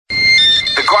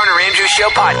Garner Andrews Show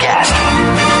podcast.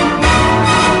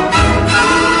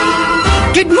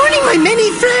 Good morning, my many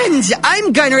friends.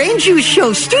 I'm Garner Andrews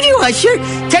Show studio usher,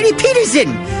 Teddy Peterson.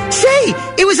 Say,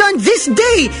 it was on this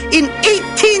day in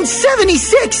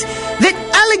 1876 that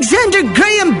Alexander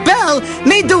Graham Bell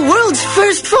made the world's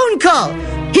first phone call.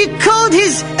 He called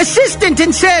his assistant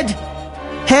and said,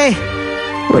 "Hey,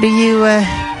 what are you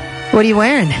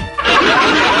wearing?"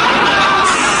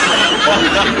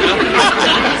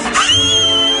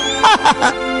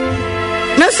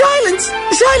 Now silence,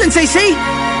 I say.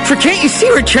 For can't you see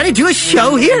we're trying to do a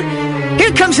show here?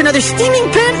 Here comes another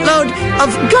steaming pantload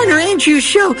of Garner Andrews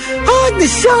Show on the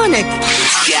Sonic.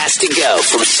 Gas to go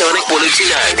from Sonic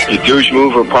 102.9. You douche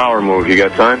move or power move? You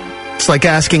got time? It's like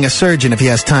asking a surgeon if he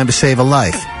has time to save a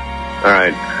life. All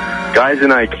right. Guy's in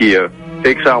IKEA.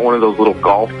 Takes out one of those little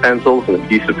golf pencils and a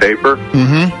piece of paper.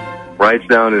 Mm-hmm. Writes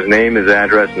down his name, his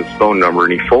address, and his phone number,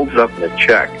 and he folds it up in a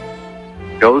check.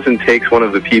 Goes and takes one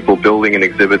of the people building an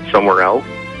exhibit somewhere else.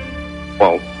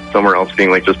 Well, somewhere else being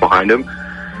like just behind him.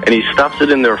 And he stuffs it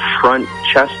in their front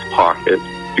chest pocket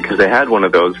because they had one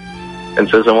of those and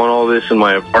says, "I want all this in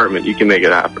my apartment. You can make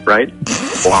it happen," right?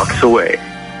 Walks away.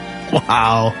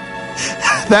 Wow.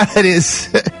 That is...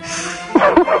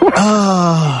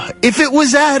 if it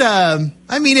was at,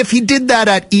 if he did that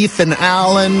at Ethan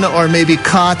Allen or maybe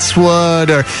Cotswold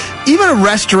or even a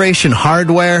Restoration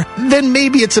Hardware, then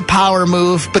maybe it's a power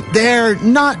move, but they're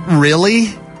not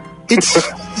really. It's,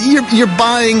 you're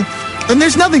buying, and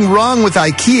there's nothing wrong with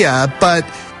IKEA, but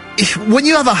when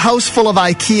you have a house full of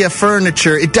IKEA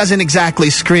furniture, it doesn't exactly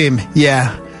scream,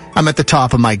 "Yeah, I'm at the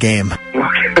top of my game."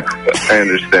 I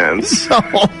understand. So,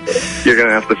 you're going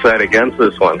to have to side against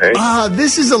this one, hey?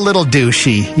 This is a little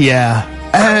douchey, yeah.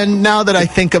 And now that I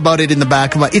think about it in the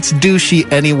back of my... It's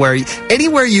douchey anywhere.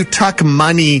 Anywhere you tuck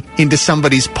money into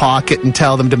somebody's pocket and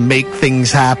tell them to make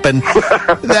things happen,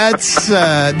 that's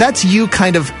you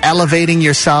kind of elevating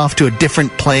yourself to a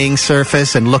different playing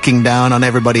surface and looking down on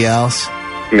everybody else.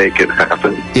 Make it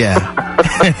happen. Yeah.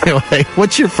 Anyway,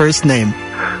 what's your first name?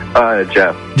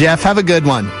 Jeff. Jeff, have a good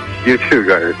one. You too,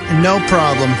 Garner. No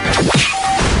problem.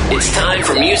 It's time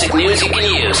for music news you can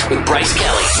use with Bryce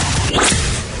Kelly.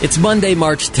 It's Monday,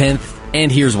 March 10th,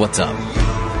 and here's what's up.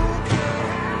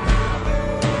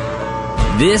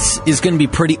 This is going to be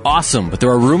pretty awesome, but there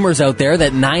are rumors out there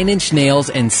that 9 Inch Nails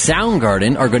and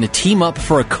Soundgarden are going to team up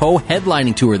for a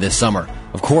co-headlining tour this summer.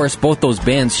 Of course, both those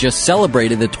bands just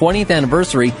celebrated the 20th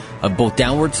anniversary of both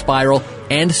Downward Spiral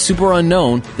and Super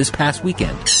Unknown this past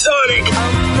weekend. Sonic!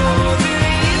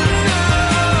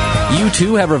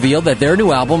 U2 have revealed that their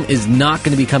new album is not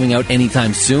going to be coming out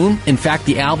anytime soon. In fact,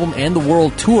 the album and the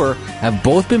world tour have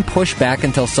both been pushed back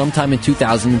until sometime in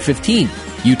 2015.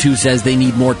 U2 says they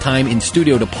need more time in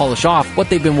studio to polish off what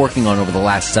they've been working on over the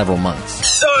last several months.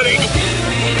 Sonic!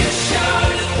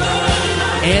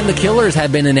 And the Killers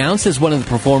have been announced as one of the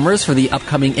performers for the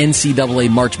upcoming NCAA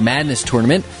March Madness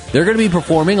tournament. They're going to be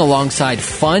performing alongside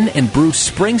Fun and Bruce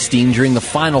Springsteen during the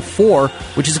Final Four,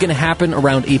 which is going to happen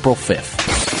around April 5th.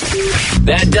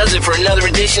 That does it for another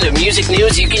edition of Music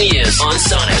News You Can Use on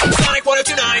Sonic. Sonic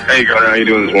 102.9. Hey, Garner, how you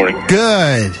doing this morning?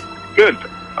 Good. Good.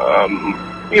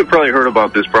 You've probably heard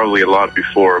about this probably a lot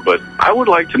before, but I would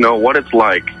like to know what it's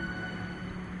like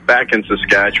back in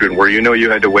Saskatchewan where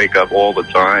you had to wake up all the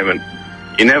time and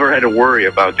you never had to worry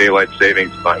about daylight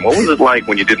savings time. What was it like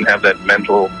when you didn't have that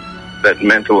mental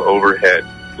overhead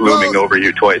looming over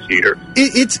you twice a year?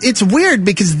 It's weird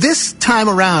because this time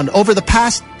around, over the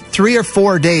past 3 or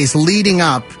 4 days leading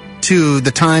up to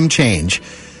the time change,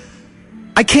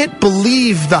 I can't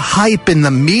believe the hype in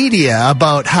the media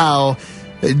about how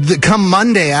come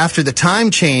Monday after the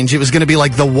time change, it was going to be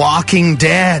like The Walking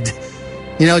Dead.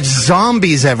 Just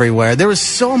zombies everywhere. There was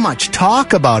so much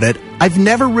talk about it. I've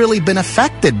never really been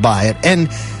affected by it.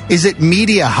 And is it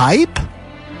media hype?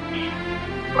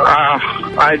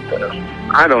 I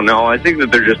don't know. I think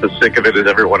that they're just as sick of it as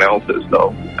everyone else is,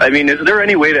 though. I mean, is there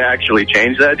any way to actually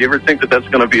change that? Do you ever think that that's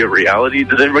going to be a reality?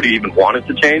 Does anybody even want it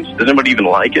to change? Does anybody even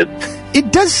like it?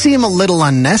 It does seem a little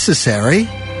unnecessary,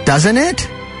 doesn't it?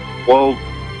 Well,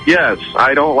 yes.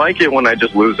 I don't like it when I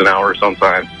just lose an hour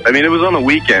sometimes. I mean, it was on the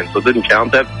weekend, so it didn't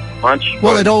count that much.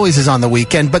 Well, it always is on the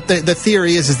weekend, but the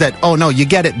theory is that, oh, no, you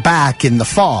get it back in the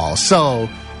fall. So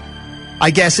I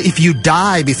guess if you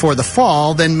die before the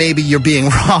fall, then maybe you're being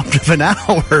robbed of an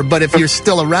hour. But if you're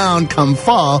still around come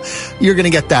fall, you're going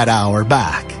to get that hour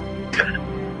back.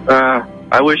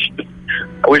 I wish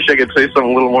I could say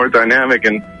something a little more dynamic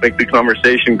and make the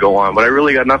conversation go on. But I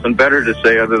really got nothing better to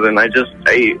say other than I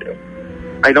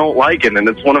don't like it. And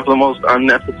it's one of the most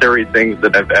unnecessary things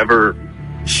that I've ever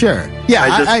Sure.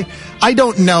 Yeah, I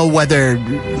don't know whether,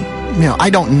 I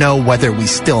don't know whether we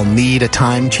still need a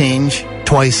time change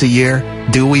twice a year.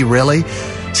 Do we really?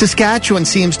 Saskatchewan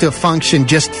seems to have functioned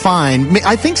just fine.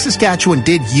 I think Saskatchewan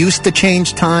did used to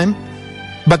change time,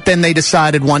 but then they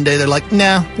decided one day, they're like,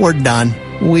 nah, we're done.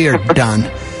 We are done.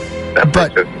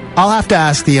 But I'll have to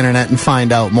ask the internet and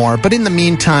find out more. But in the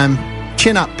meantime,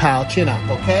 chin up, pal, chin up,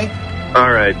 okay?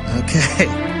 All right. Okay.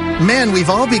 Man, we've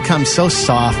all become so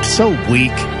soft, so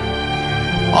weak.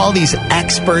 All these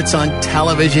experts on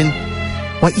television.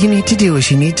 What you need to do is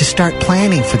you need to start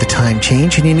planning for the time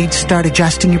change, and you need to start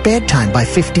adjusting your bedtime by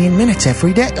 15 minutes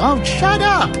every day. Oh, shut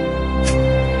up.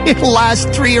 It'll last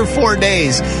 3 or 4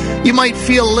 days. You might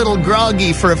feel a little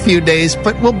groggy for a few days,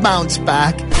 but we'll bounce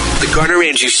back. The Garner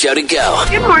Andrews Show to go.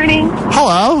 Good morning.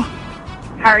 Hello.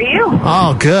 How are you?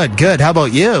 Oh, good, good. How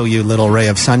about you, you little ray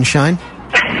of sunshine?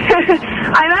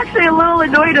 I'm actually a little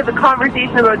annoyed at the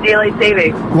conversation about daylight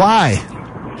savings. Why?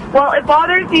 Well, it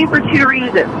bothers me for 2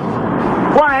 reasons.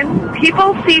 One,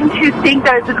 people seem to think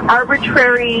that it's an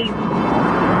arbitrary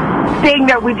thing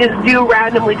that we just do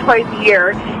randomly twice a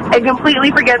year and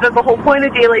completely forget that the whole point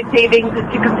of daylight savings is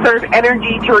to conserve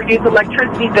energy to reduce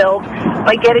electricity bills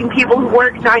by getting people who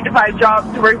work 9-to-5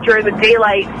 jobs to work during the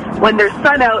daylight when there's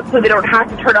sun out so they don't have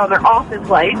to turn on their office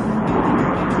lights.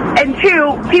 And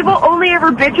 2, people only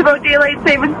ever bitch about daylight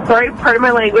savings. Sorry, pardon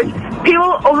my language.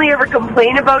 People only ever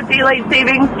complain about daylight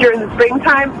savings during the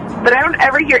springtime, but I don't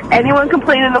ever hear anyone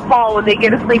complain in the fall when they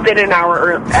get to sleep in an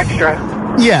hour extra.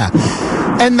 Yeah.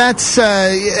 And that's,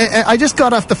 I just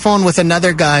got off the phone with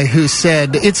another guy who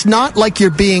said, it's not like you're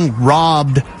being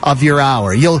robbed of your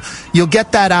hour. You'll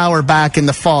get that hour back in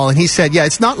the fall. And he said, yeah,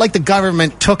 it's not like the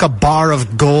government took a bar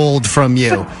of gold from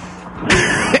you.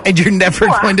 And you're never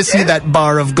going to see that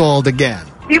bar of gold again.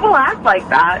 People act like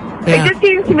that. Yeah. It just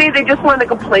seems to me they just want to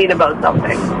complain about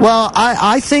something. Well,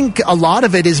 I think a lot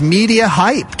of it is media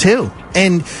hype, too.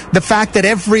 And the fact that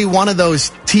every one of those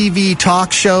TV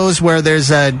talk shows where there's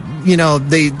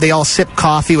they all sip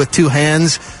coffee with 2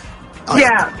 hands.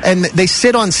 Yeah. And they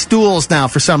sit on stools now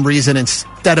for some reason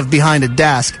instead of behind a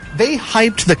desk. They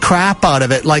hyped the crap out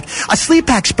of it. Like, a sleep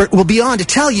expert will be on to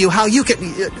tell you how you can...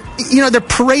 they're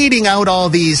parading out all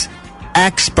these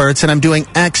experts, and I'm doing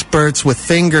experts with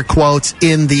finger quotes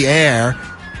in the air,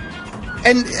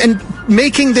 and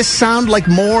making this sound like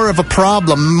more of a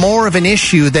problem, more of an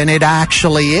issue than it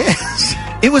actually is.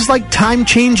 It was like time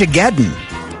change-ageddon.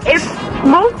 It's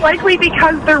most likely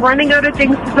because they're running out of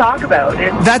things to talk about.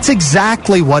 That's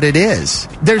exactly what it is.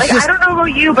 There's I don't know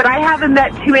about you, but I haven't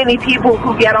met too many people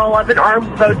who get all up in arms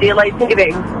about daylight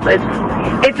savings.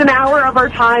 It's an hour of our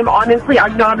time. Honestly,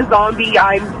 I'm not a zombie.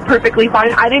 I'm perfectly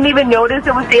fine. I didn't even notice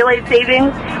it was daylight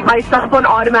savings. My cell phone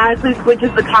automatically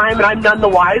switches the time, and I'm none the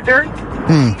wiser.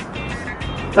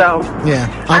 So, yeah,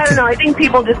 okay. I don't know. I think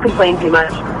people just complain too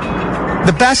much.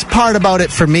 The best part about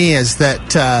it for me is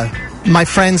that my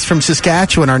friends from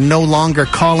Saskatchewan are no longer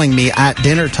calling me at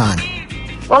dinner time.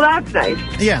 Well, that's nice.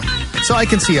 Yeah, so I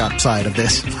can see upside of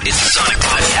this. It's the Sonic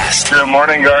Podcast. Good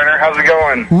morning, Garner. How's it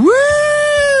going?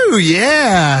 Woo!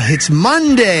 Yeah, it's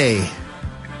Monday.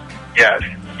 Yes,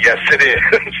 it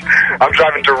is. I'm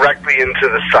driving directly into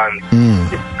the sun.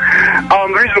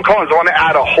 The reason I'm calling is I want to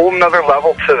add a whole nother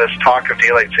level to this talk of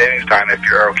daylight savings time, if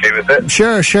you're okay with it.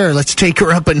 Sure. Let's take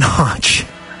her up a notch.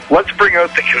 Let's bring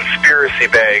out the conspiracy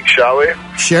bag, shall we?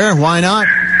 Sure, why not?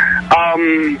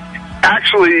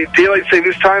 Actually, daylight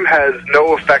savings time has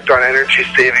no effect on energy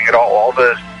saving at all. All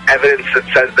the evidence that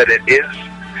says that it is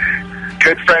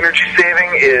good for energy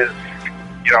saving is,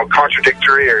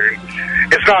 contradictory, or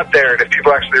it's not there. And if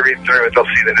people actually read through it, they'll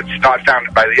see that it's not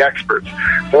founded by the experts.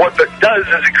 But what that does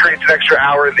is it creates an extra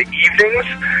hour in the evenings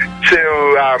to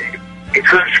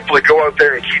encourage people to go out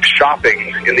there and keep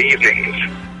shopping in the evenings.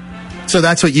 So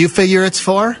that's what you figure it's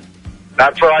for?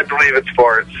 That's what I believe it's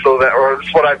for.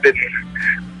 It's what I've been...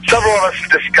 Several of us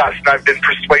have discussed, and I've been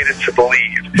persuaded to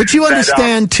believe. But you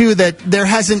understand, too, that there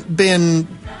hasn't been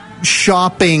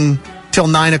shopping till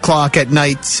 9 o'clock at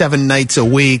night, 7 nights a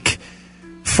week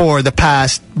for the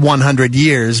past 100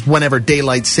 years, whenever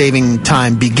daylight saving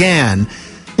time began.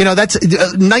 That's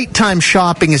nighttime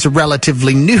shopping is a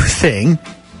relatively new thing.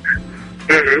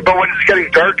 Mm-hmm. But when it's getting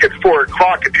dark at 4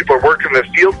 o'clock and people are working the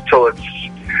fields till it's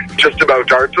just about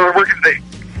dark, so they're working the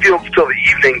fields till the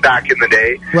evening back in the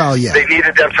day. Well, yeah. They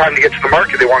needed to have time to get to the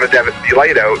market. They wanted to have it be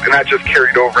light out, and that just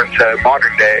carried over into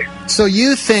modern day. So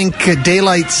you think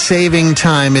daylight saving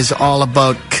time is all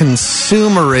about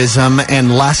consumerism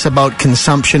and less about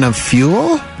consumption of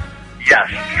fuel?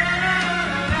 Yes.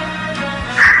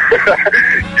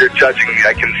 You're judging me.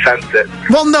 I can sense it.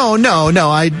 Well, no.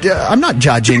 I'm not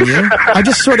judging you. I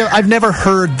just I've never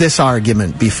heard this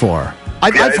argument before.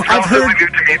 I've heard really new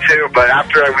to me too, but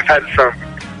after we've had some,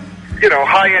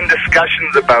 high-end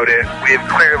discussions about it, we've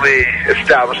clearly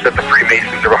established that the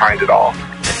Freemasons are behind it all.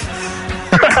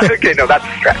 Okay, no, that's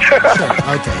a stretch. Sure.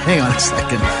 Okay, hang on a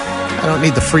second. I don't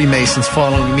need the Freemasons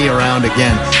following me around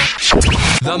again.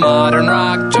 The Modern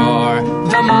Rock Door,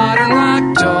 the Modern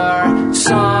Rock Door,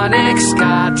 Sonic's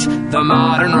got the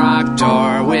Modern Rock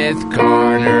Door with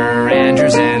Garner,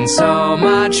 Andrews, and so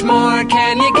much more.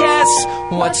 Can you guess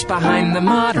what's behind the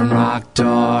Modern Rock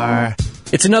Door?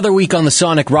 It's another week on the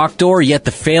Sonic Rock Door, yet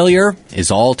the failure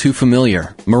is all too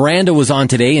familiar. Miranda was on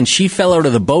today, and she fell out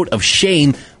of the boat of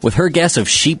shame with her guess of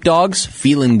sheepdogs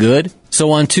feeling good.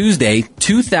 So on Tuesday,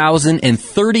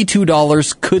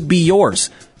 $2,032 could be yours.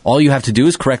 All you have to do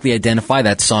is correctly identify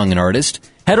that song and artist.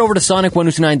 Head over to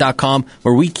Sonic1029.com,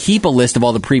 where we keep a list of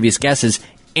all the previous guesses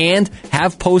and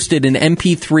have posted an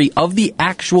MP3 of the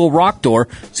actual Rock Door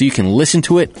so you can listen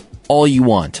to it all you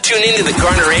want. Tune into the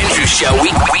Garner Andrews Show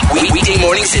weekday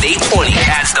mornings at 8:20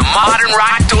 as the Modern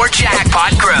Rock Door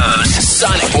jackpot grows.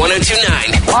 Sonic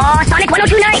 1029. Oh, Sonic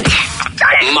 1029.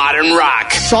 Modern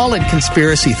Rock. Solid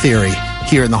conspiracy theory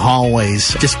here in the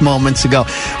hallways just moments ago.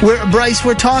 Bryce,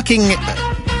 we're talking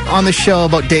on the show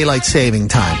about daylight saving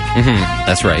time. Mm-hmm,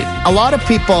 that's right. A lot of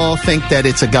people think that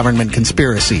it's a government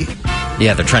conspiracy.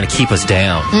 Yeah, they're trying to keep us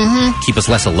down, keep us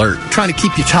less alert. Trying to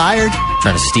keep you tired.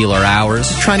 Trying to steal our hours.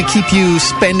 Trying to keep you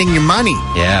spending your money.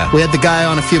 Yeah. We had the guy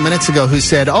on a few minutes ago who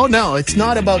said, oh no, it's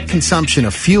not about consumption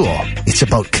of fuel. It's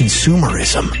about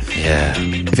consumerism. Yeah.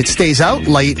 If it stays out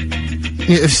late, if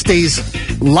it stays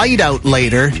light out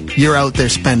later, you're out there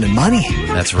spending money.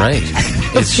 That's right.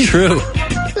 It's true.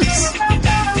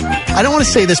 I don't want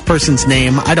to say this person's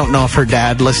name. I don't know if her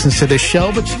dad listens to this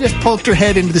show, but she just poked her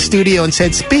head into the studio and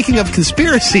said, speaking of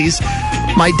conspiracies,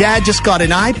 my dad just got an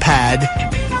iPad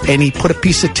and he put a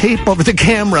piece of tape over the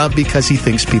camera because he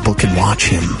thinks people can watch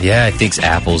him. Yeah, he thinks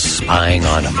Apple's spying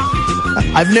on him.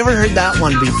 I've never heard that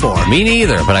one before. Me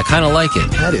neither, but I kind of like it.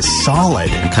 That is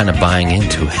solid. I'm kind of buying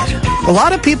into it. A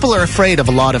lot of people are afraid of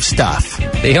a lot of stuff.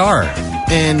 They are.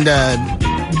 And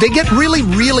they get really,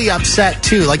 really upset,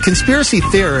 too. Like, conspiracy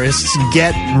theorists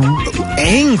get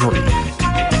angry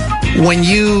when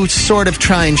you sort of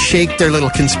try and shake their little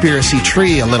conspiracy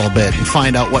tree a little bit and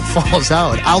find out what falls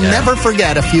out. I'll never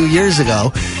forget a few years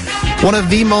ago, one of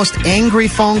the most angry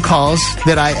phone calls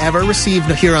that I ever received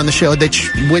here on the show,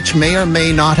 which may or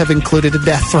may not have included a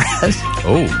death threat,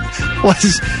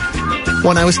 was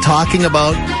when I was talking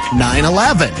about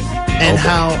 9/11 and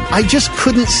how I just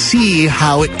couldn't see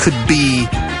how it could be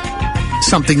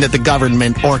something that the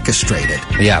government orchestrated.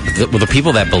 Yeah, but the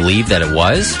people that believe that it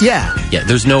was? Yeah. Yeah,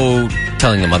 there's no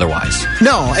telling them otherwise.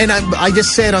 No, and I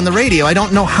just said on the radio, I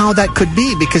don't know how that could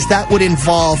be, because that would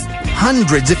involve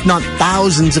hundreds, if not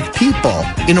thousands of people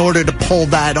in order to pull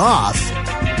that off.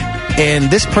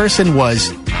 And this person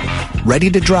was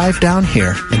ready to drive down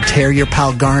here and tear your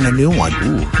pal Garn a new one.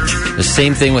 Ooh. The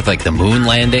same thing with, like, the moon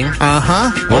landing.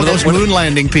 Uh-huh. Well, those moon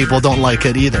landing people don't like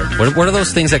it either. What are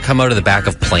those things that come out of the back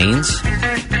of planes?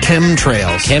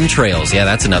 Chemtrails. Chemtrails, yeah,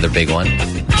 that's another big one.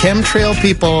 Chemtrail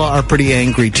people are pretty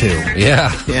angry, too.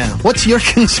 Yeah. Yeah. What's your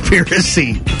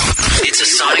conspiracy? It's a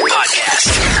Sonic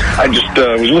podcast. I just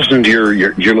was listening to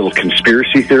your little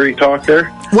conspiracy theory talk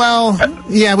there. Well,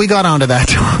 yeah, we got onto that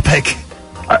topic.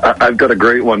 I've got a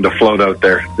great one to float out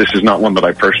there. This is not one that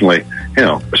I personally,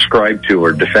 ascribe to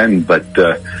or defend, but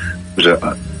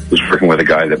was working with a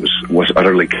guy that was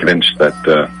utterly convinced that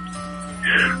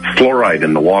fluoride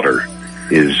in the water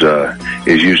is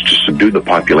used to subdue the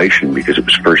population because it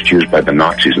was first used by the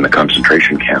Nazis in the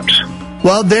concentration camps.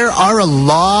 Well, there are a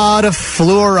lot of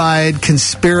fluoride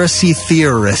conspiracy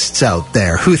theorists out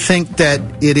there who think that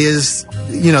it is,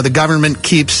 the government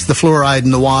keeps the fluoride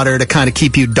in the water to kind of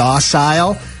keep you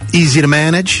docile, easy to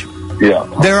manage. Yeah.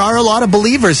 There are a lot of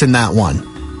believers in that one.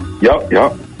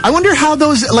 Yeah. I wonder how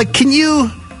those, like, can you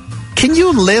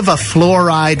live a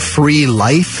fluoride-free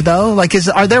life, though? Like,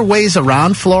 are there ways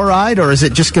around fluoride, or is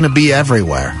it just going to be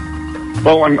everywhere?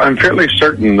 Well, I'm fairly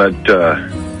certain that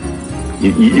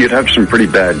you'd have some pretty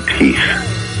bad teeth.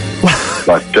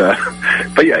 But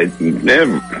yeah,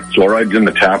 fluoride's in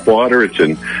the tap water.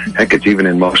 It's even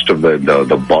in most of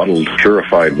the bottled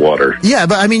purified water. Yeah,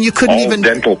 but I mean, you couldn't All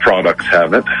dental products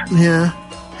have it. Yeah.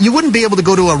 You wouldn't be able to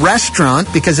go to a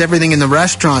restaurant because everything in the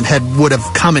restaurant would have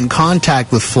come in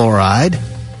contact with fluoride.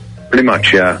 Pretty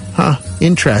much, yeah. Huh.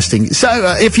 Interesting.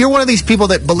 So if you're one of these people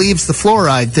that believes the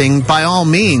fluoride thing, by all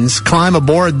means, climb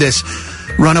aboard this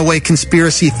runaway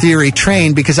conspiracy theory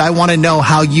train because I want to know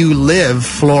how you live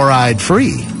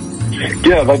fluoride-free.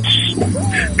 Yeah, that's,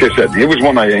 like I said, it was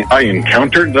one I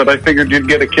encountered that I figured you'd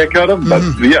get a kick out of. But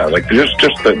yeah, like just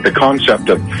the concept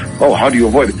of, how do you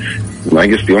avoid it? I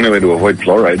guess the only way to avoid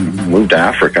fluoride, move to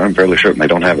Africa. I'm fairly certain they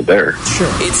don't have it there. Sure.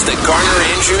 It's the Garner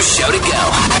Andrews Show to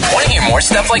go. Want to hear more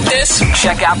stuff like this?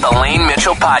 Check out the Lane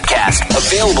Mitchell podcast.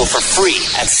 Available for free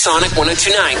at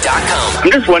Sonic1029.com.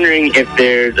 I'm just wondering if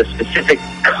there's a specific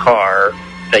car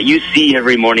that you see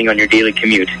every morning on your daily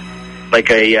commute, like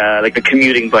a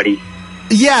commuting buddy.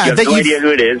 Yeah. You have no idea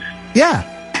who it is.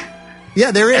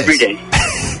 Yeah, there is. Every day.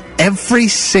 Every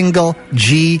single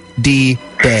GD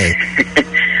day.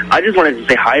 I just wanted to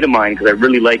say hi to mine because I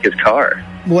really like his car.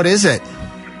 What is it?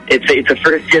 It's a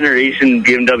first generation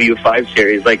BMW 5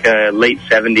 Series, like late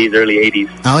 70s, early 80s.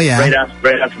 Oh yeah,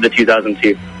 right after the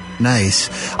 2002. Nice.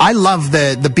 I love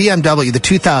the BMW, the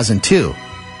 2002.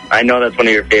 I know that's one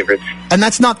of your favorites. And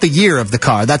that's not the year of the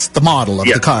car. That's the model of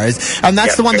the car. And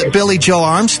that's the one that Billy Joe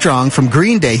Armstrong from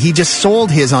Green Day, he just sold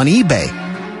his on eBay.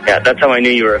 Yeah, that's how I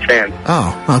knew you were a fan.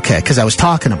 Oh, okay, because I was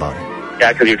talking about it.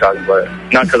 Yeah, because you're talking about it.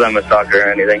 Not because I'm a stalker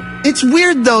or anything. It's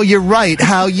weird, though, you're right,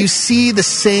 how you see the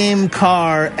same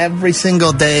car every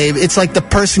single day. It's like the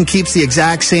person keeps the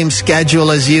exact same schedule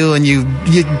as you, and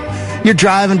you're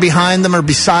driving behind them or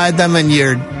beside them, and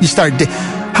you start...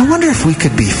 I wonder if we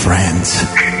could be friends.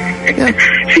 Yeah.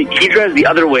 See, he drives the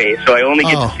other way, so I only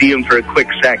get to see him for a quick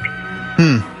sec.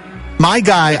 My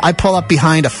guy, I pull up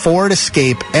behind a Ford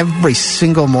Escape every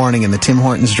single morning in the Tim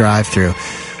Hortons drive-thru.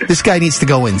 This guy needs to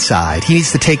go inside. He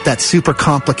needs to take that super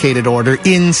complicated order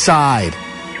inside.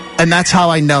 And that's how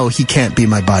I know he can't be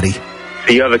my buddy. So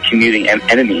you have a commuting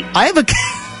enemy. I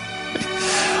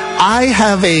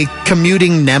have a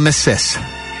commuting nemesis.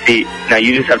 See, now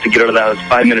you just have to get out of the house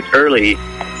 5 minutes early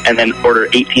and then order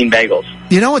 18 bagels.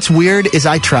 You know what's weird is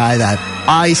I try that.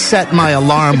 I set my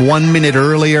alarm 1 minute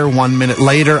earlier, 1 minute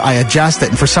later. I adjust it,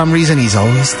 and for some reason, he's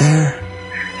always there.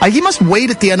 He must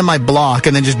wait at the end of my block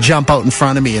and then just jump out in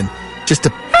front of me and just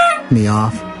to me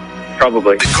off.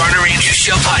 Probably. The Garner Andrews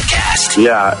Show podcast.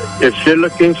 Yeah, if you're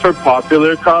looking for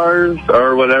popular cars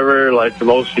or whatever, like the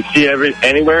most you see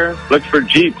anywhere, look for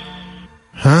Jeeps.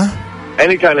 Huh?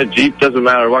 Any kind of Jeep, doesn't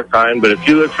matter what kind, but if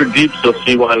you look for Jeeps, you'll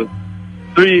see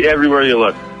 3 everywhere you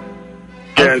look.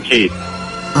 Guaranteed.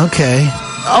 Okay.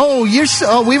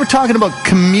 We were talking about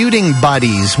commuting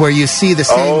buddies where you see the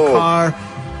same car.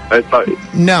 I thought...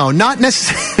 No, not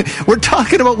necessarily. We're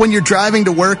talking about when you're driving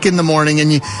to work in the morning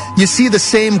and you see the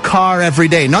same car every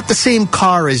day. Not the same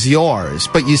car as yours,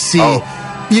 but you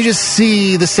just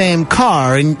see the same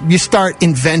car and you start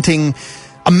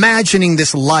imagining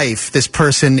this life, this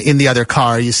person in the other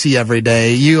car you see every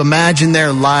day. You imagine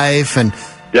their life and...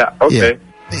 Yeah, okay. Yeah.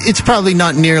 It's probably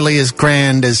not nearly as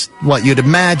grand as what you'd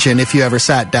imagine if you ever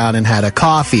sat down and had a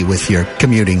coffee with your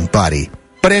commuting buddy.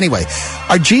 But anyway,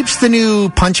 are Jeeps the new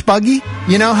punch buggy?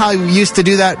 You know how you used to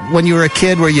do that when you were a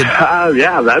kid where you...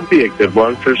 yeah, that'd be a good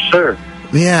one for sure.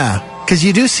 Yeah, because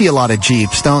you do see a lot of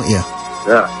Jeeps, don't you?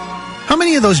 Yeah. How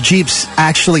many of those Jeeps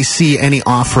actually see any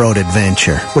off-road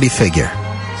adventure? What do you figure?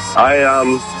 I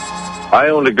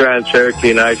owned a Grand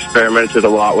Cherokee and I experimented a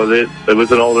lot with it. It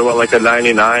was an older one, like a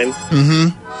 99.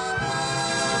 Mm-hmm.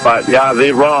 But yeah,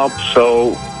 they romp,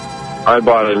 so I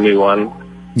bought a new one.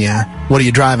 Yeah. What are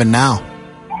you driving now?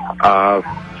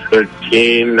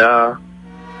 13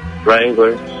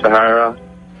 Wrangler Sahara.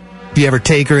 Do you ever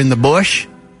take her in the bush?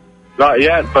 Not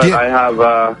yet, but I have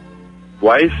a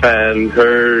wife and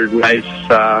her nice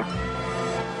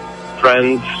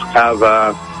friends have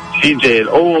a CJ, an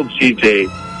old CJ.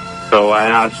 So I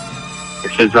asked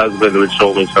if his husband would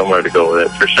show me somewhere to go with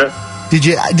it for sure. Did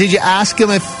you ask him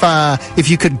if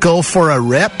you could go for a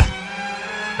rip?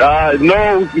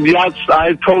 No,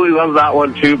 I totally love that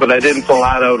one too, but I didn't pull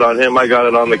that out on him. I got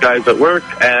it on the guys at work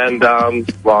and a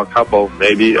couple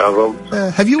maybe of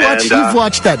them. Have you watched? You've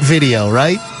watched that video,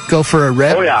 right? Go for a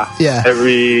rip. Oh yeah, yeah.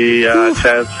 Every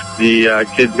chance the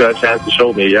kids got a chance to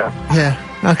show me, yeah.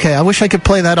 Yeah. Okay. I wish I could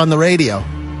play that on the radio.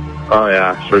 Oh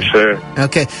yeah, for sure.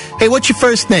 Okay. Hey, what's your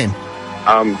first name?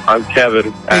 I'm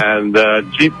Kevin, and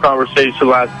Jeep conversation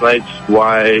last night's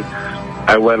why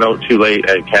I went out too late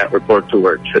and can't report to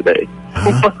work today.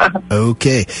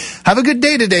 Okay. Have a good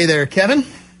day today there, Kevin.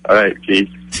 All right, Keith.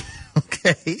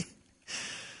 Okay.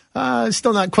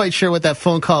 Still not quite sure what that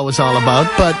phone call was all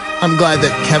about, but I'm glad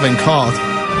that Kevin called.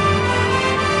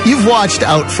 You've watched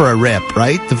Out for a Rip,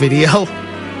 right? The video?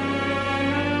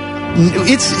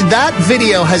 That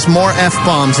video has more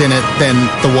F-bombs in it than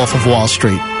The Wolf of Wall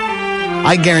Street.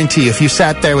 I guarantee you, if you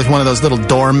sat there with one of those little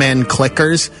doorman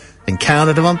clickers and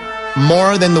counted them,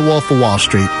 more than The Wolf of Wall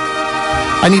Street.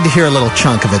 I need to hear a little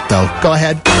chunk of it, though. Go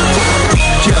ahead.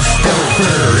 Just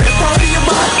over it, part of your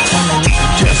butt.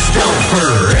 Just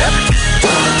over it.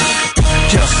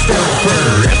 Just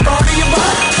over it, part of your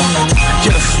butt.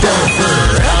 Just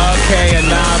over it. Okay,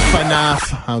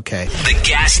 enough. Okay. The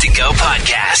Gas to Go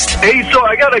podcast. Hey, so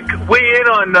I got to weigh in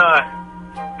on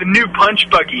the new punch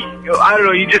buggy. I don't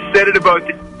know, you just said it about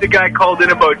the guy called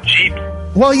in about Jeeps.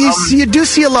 Well, you do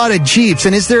see a lot of Jeeps,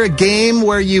 and is there a game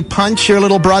where you punch your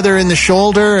little brother in the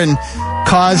shoulder and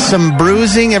cause some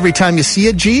bruising every time you see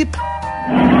a Jeep?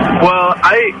 Well,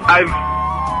 I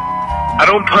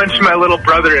don't punch my little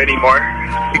brother anymore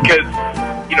because,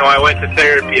 I went to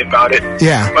therapy about it.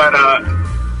 Yeah. But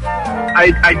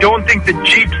I don't think the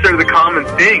Jeeps are the common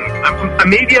thing.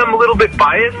 Maybe I'm a little bit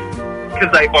biased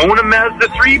because I own a Mazda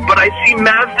 3, but I see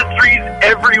Mazda 3s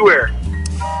everywhere.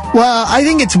 Well, I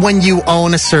think it's when you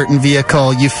own a certain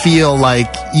vehicle, you feel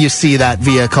like you see that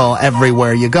vehicle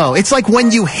everywhere you go. It's like when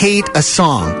you hate a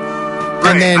song.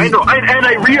 Right, and then, I know, and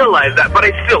I realize that, but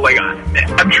I still,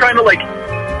 I'm trying to,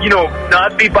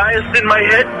 not be biased in my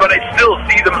head, but I still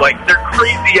see them, they're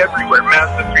crazy everywhere,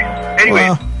 Mazda 3s. Anyway.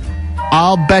 Well,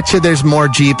 I'll bet you there's more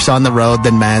Jeeps on the road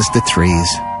than Mazda 3s.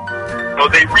 Well,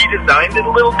 they redesigned it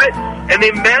a little bit, and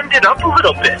they manned it up a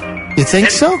little bit. You think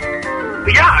so?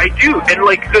 Yeah, I do. And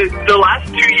the last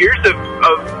 2 years of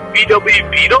VW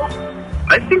Beetle,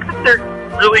 I think that they're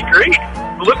really great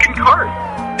looking cars.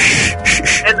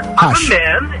 And I'm a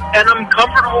man, and I'm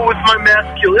comfortable with my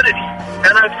masculinity,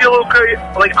 and I feel okay.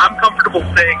 I'm comfortable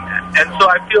saying that, and so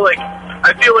I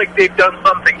feel like they've done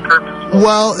something purposeful.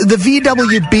 Well, the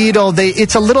VW Beetle,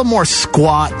 it's a little more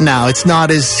squat now. It's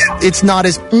not as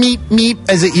meep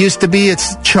as it used to be.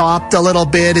 It's chopped a little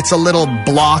bit. It's a little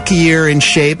blockier in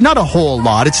shape. Not a whole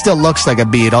lot. It still looks like a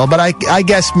Beetle, but I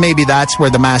guess maybe that's where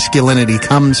the masculinity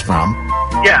comes from.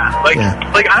 Yeah,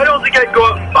 I don't think I'd go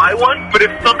out and buy one, but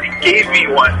if somebody gave me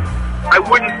one, I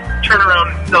wouldn't turn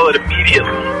around and sell it immediately.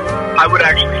 I would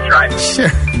actually try it. Sure.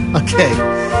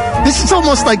 Okay. This is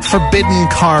almost like forbidden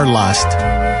car lust.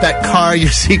 That car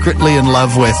you're secretly in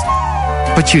love with,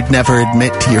 but you'd never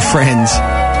admit to your friends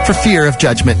for fear of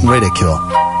judgment and ridicule.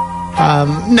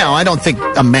 No, I don't think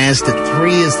a Mazda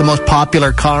 3 is the most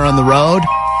popular car on the road.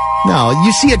 No,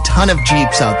 you see a ton of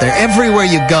Jeeps out there. Everywhere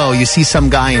you go, you see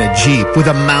some guy in a Jeep with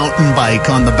a mountain bike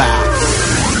on the back.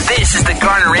 This is the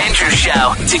Garner Andrews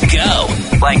Show to go.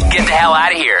 Get the hell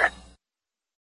out of here.